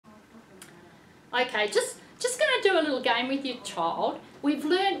Okay, just going to do a little game with your child. We've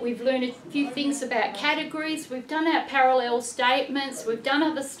learned a few things about categories. We've done our parallel statements. We've done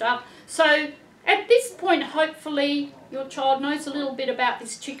other stuff. So at this point, hopefully, your child knows a little bit about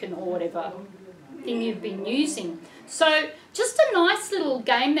this chicken or whatever thing you've been using. So just a nice little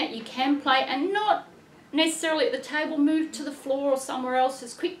game that you can play and not necessarily at the table, move to the floor or somewhere else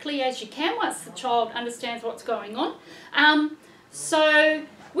as quickly as you can once the child understands what's going on. So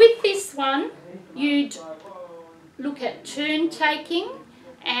with this one, you'd look at turn taking,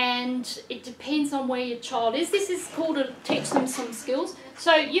 and it depends on where your child is. This is called to teach them some skills.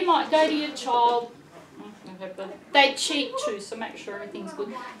 So you might go to your child, they cheat too, so make sure everything's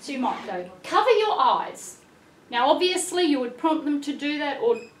good. So you might go, cover your eyes. Now obviously you would prompt them to do that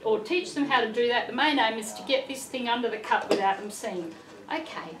or teach them how to do that. The main aim is to get this thing under the cup without them seeing.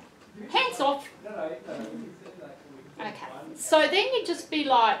 Okay, hands off. Okay, so then you just be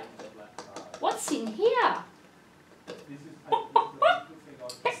like, what's in here?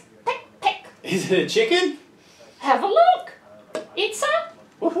 Peck, peck, peck. Is it a chicken? Have a look. It's a...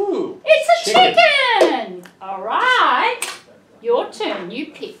 Woohoo! It's a chicken! Alright. Your turn,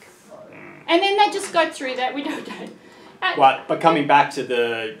 you pick. And then they just go through that. We don't. Right, but coming back to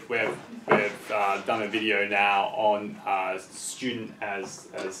the... We've done a video now on student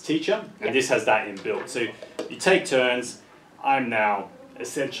as teacher, and this has that inbuilt. So you take turns. I'm now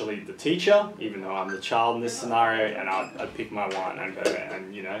essentially the teacher, even though I'm the child in this scenario, and I'd pick my one and go,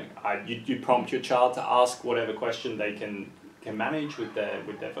 and you know, you prompt your child to ask whatever question they can manage with their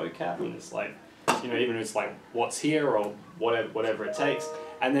vocab, and it's like, you know, even if it's like what's here or whatever it takes,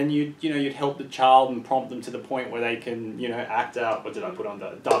 and then you'd help the child and prompt them to the point where they can, you know, act out. What did I put on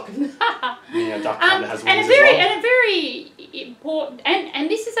the duck? Yeah, duck kind of has wings as well. And a very important, and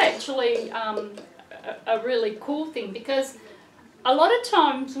this is actually a really cool thing, because a lot of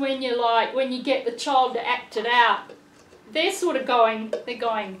times when you get the child to act it out, they're going,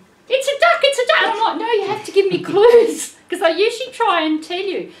 it's a duck, it's a duck. And I'm like, no, you have to give me clues, because I usually try and tell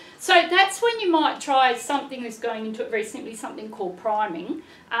you. So that's when you might try something that's going into it very simply, something called priming,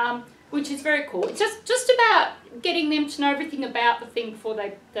 which is very cool. It's just about getting them to know everything about the thing before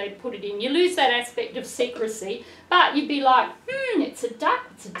they put it in. You lose that aspect of secrecy, but you'd be like, it's a duck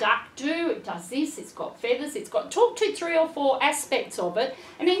do, it does this, it's got feathers, it's got, talk to 3 or 4 aspects of it,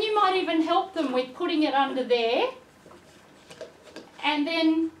 and then you might even help them with putting it under there and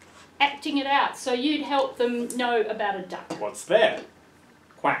then acting it out. So you'd help them know about a duck. What's there?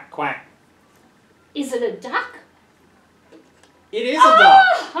 Quack, quack. Is it a duck? It is a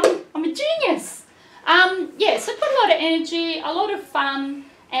duck. I'm a genius. Yeah, so put a lot of energy, a lot of fun,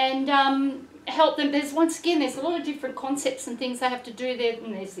 and help them. There's a lot of different concepts and things they have to do there.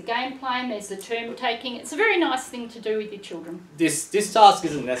 And there's the game playing, there's the term taking. It's a very nice thing to do with your children. This task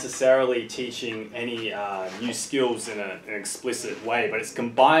isn't necessarily teaching any new skills in an explicit way, but it's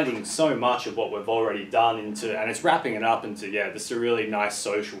combining so much of what we've already done into, and it's wrapping it up into, this is a really nice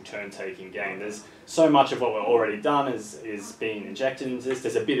social turn-taking game. There's so much of what we've already done is being injected into this.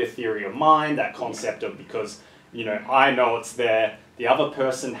 There's a bit of theory of mind, that concept of, because, you know, I know it's there, the other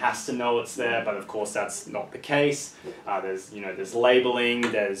person has to know it's there, but of course that's not the case. There's labeling,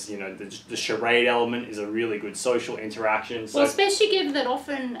 there's, the charade element is a really good social interaction. So, well, especially given that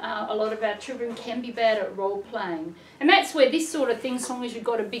often a lot of our children can be bad at role playing. And that's where this sort of thing, as long as you've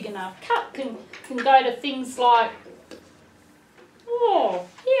got a big enough cup, can go to things like, oh,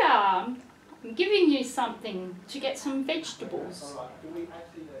 yeah, I'm giving you something to get some vegetables.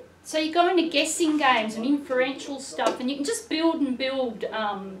 So you go into guessing games and inferential stuff, and you can just build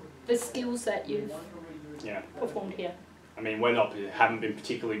the skills that you've performed here. I mean, haven't been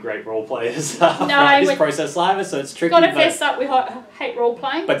particularly great role players throughout this process either, so it's tricky. Got to fess up, we hate role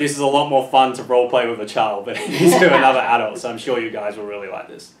playing. But this is a lot more fun to role play with a child than it is to another adult, so I'm sure you guys will really like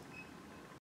this.